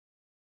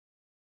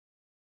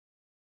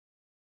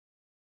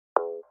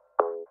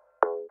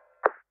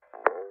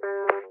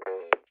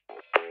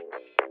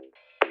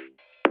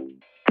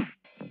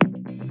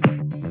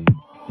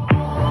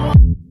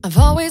I've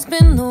always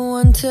been the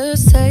one to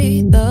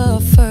say the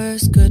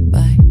first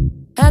goodbye.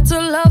 Had to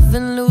love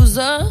and lose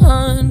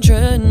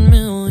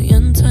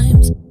 100,000,000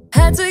 times.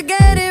 Had to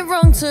get it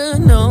wrong to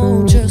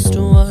know just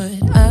what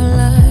I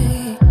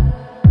like.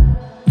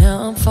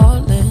 Now I'm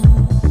falling.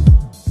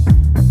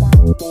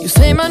 You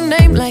say my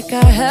name like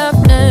I have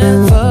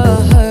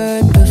never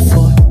heard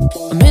before.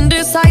 I'm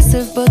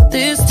indecisive, but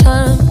this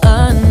time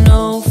I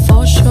know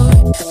for sure.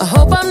 I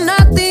hope I'm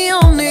not the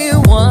only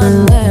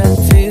one that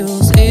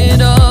feels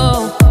it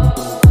all.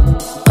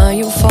 Are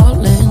you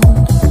falling?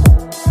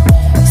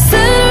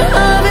 Center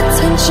of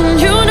attention,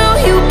 you know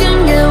you can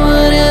get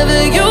whatever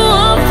you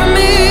want from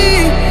me.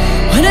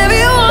 Whenever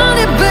you want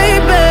it,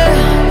 baby.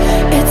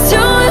 It's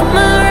you and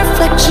my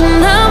reflection.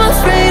 I'm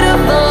afraid of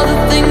all the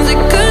things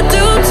it could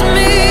do to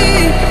me.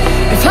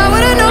 If I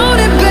would've known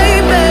it,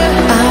 baby,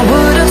 I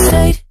would've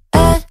stayed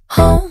at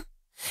home,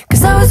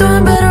 'cause I was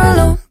doing better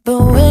alone. But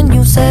when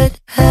you said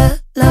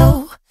hello,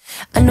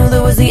 I knew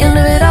that was the end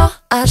of it all.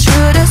 I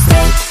should've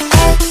stayed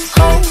at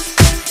home,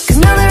 'cause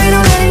now there ain't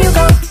no letting you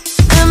go.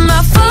 Am I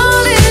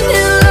falling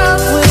in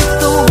love with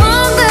the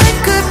one that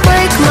could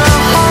break my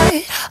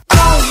heart?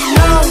 Oh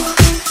no,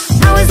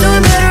 I was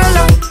doing better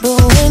alone. But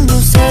when you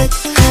said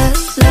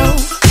hello,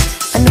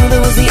 I knew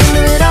that was the end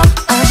of it all.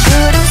 I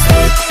should've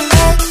stayed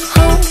at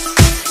home,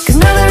 'cause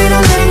now there ain't no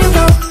letting you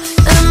go.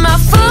 Am I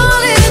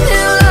falling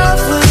in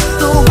love with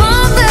the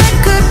one that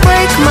could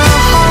break my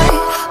heart?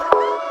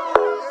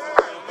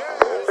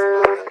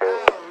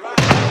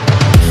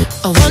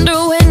 I wonder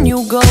when you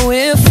go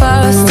if I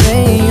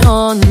stay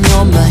on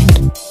your mind.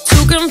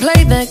 Two can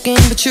play that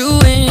game, but you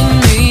win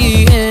me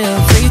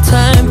every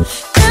time.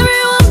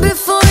 Everyone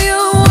before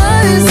you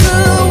was a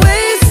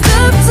waste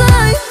of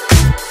time.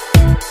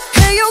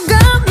 Hey, you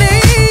got me.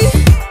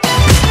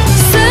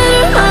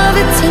 Center of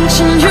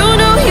attention, you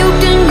know you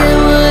can get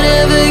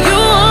whatever you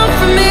want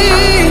from me.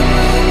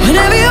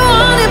 Whenever you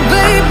want it,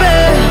 baby.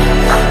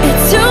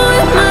 It's you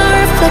and my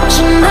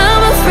reflection.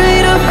 I'm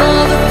afraid of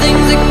all the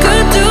things it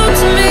could do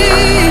to me.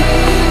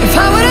 If I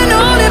would've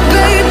known it,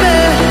 baby,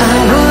 I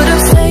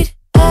would've stayed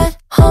at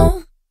home,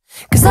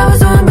 'cause I was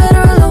doing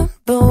better alone.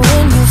 But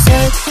when you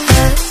said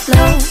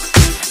hello,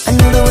 I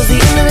knew that was the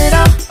end of it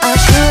all. I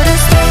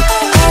should've stayed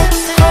at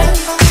home,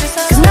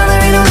 'cause now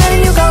there ain't no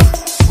letting you go.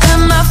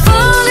 Am I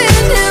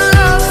falling in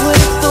love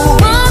with the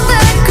one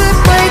that could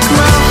break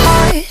my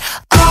heart?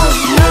 Oh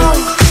no,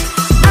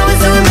 I was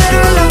doing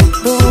better alone.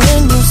 But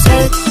when you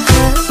said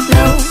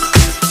hello,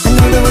 I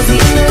knew that was the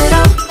end of it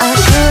all. I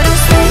should've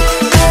stayed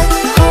at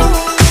home,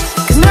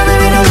 'cause now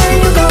there ain't no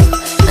letting you go.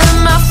 Am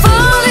I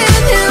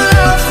falling in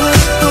love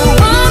with the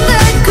one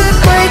that could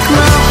break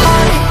my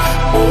heart?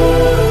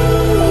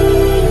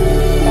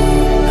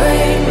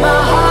 Break my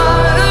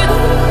heart.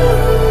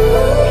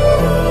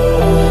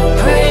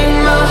 Break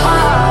my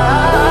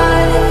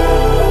heart.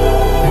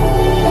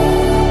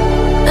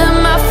 Am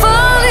I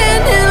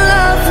falling in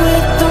love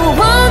with the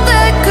one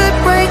that could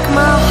break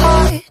my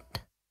heart?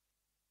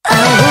 I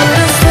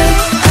would've stayed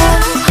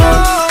at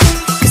home,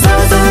 'cause I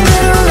was doing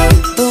better alone.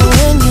 But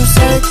when you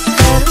said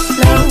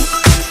hello,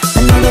 I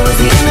knew that was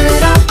the end of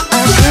it all. I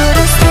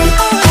should've stayed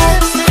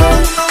at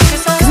home,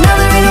 'cause now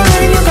there ain't no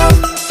letting you go.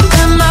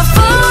 Am I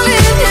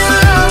falling in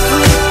love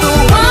with the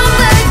one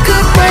that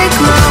could break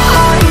my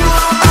heart?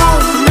 Oh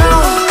no,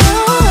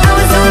 I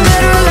was doing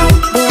better alone.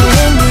 But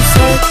when you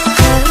said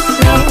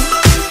hello,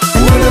 I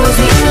knew that was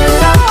the end of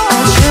it all. I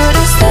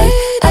should've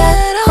stayed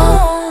at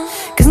home,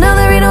 'cause now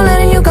there ain't no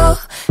letting you go.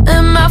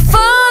 Am I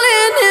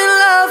falling in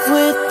love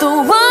with the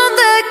one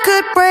that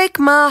could break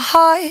my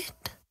heart?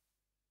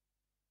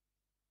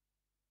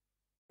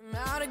 I'm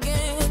out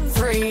again,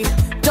 free.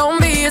 Don't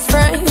be his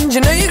friend. You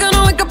know you're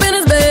gonna wake up in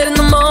his bed in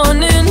the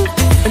morning,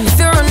 and if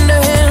you're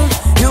under him,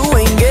 you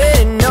ain't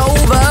getting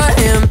over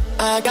him.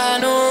 I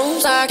got no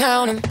rules, I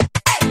count 'em.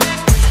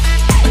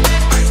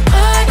 I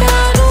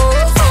got no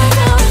rules, I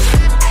count 'em.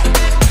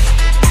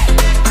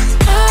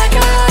 I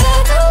gotta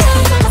do it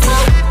for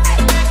myself.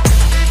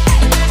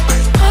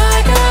 I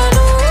got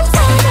no rules,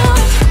 I count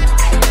 'em.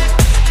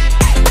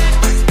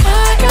 I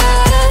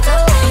gotta do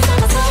it for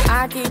myself. I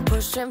keep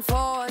pushing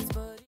forwards,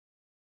 but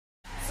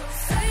so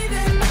save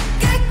it,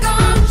 get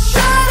gone,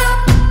 shut up.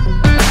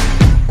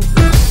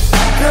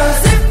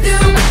 'Cause if you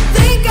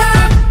think I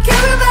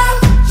care about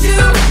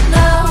you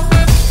now,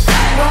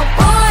 well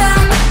boy, I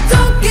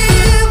don't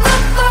give a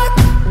fuck.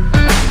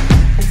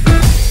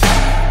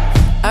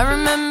 I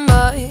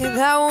remember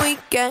that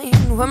weekend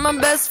when my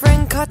best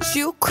friend caught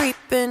you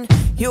creeping.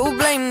 You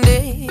blamed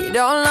it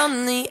all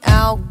on the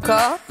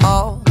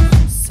alcohol.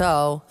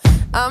 So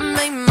I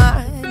made my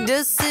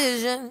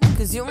decision,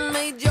 'cause you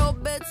made your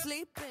bed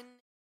sleeping.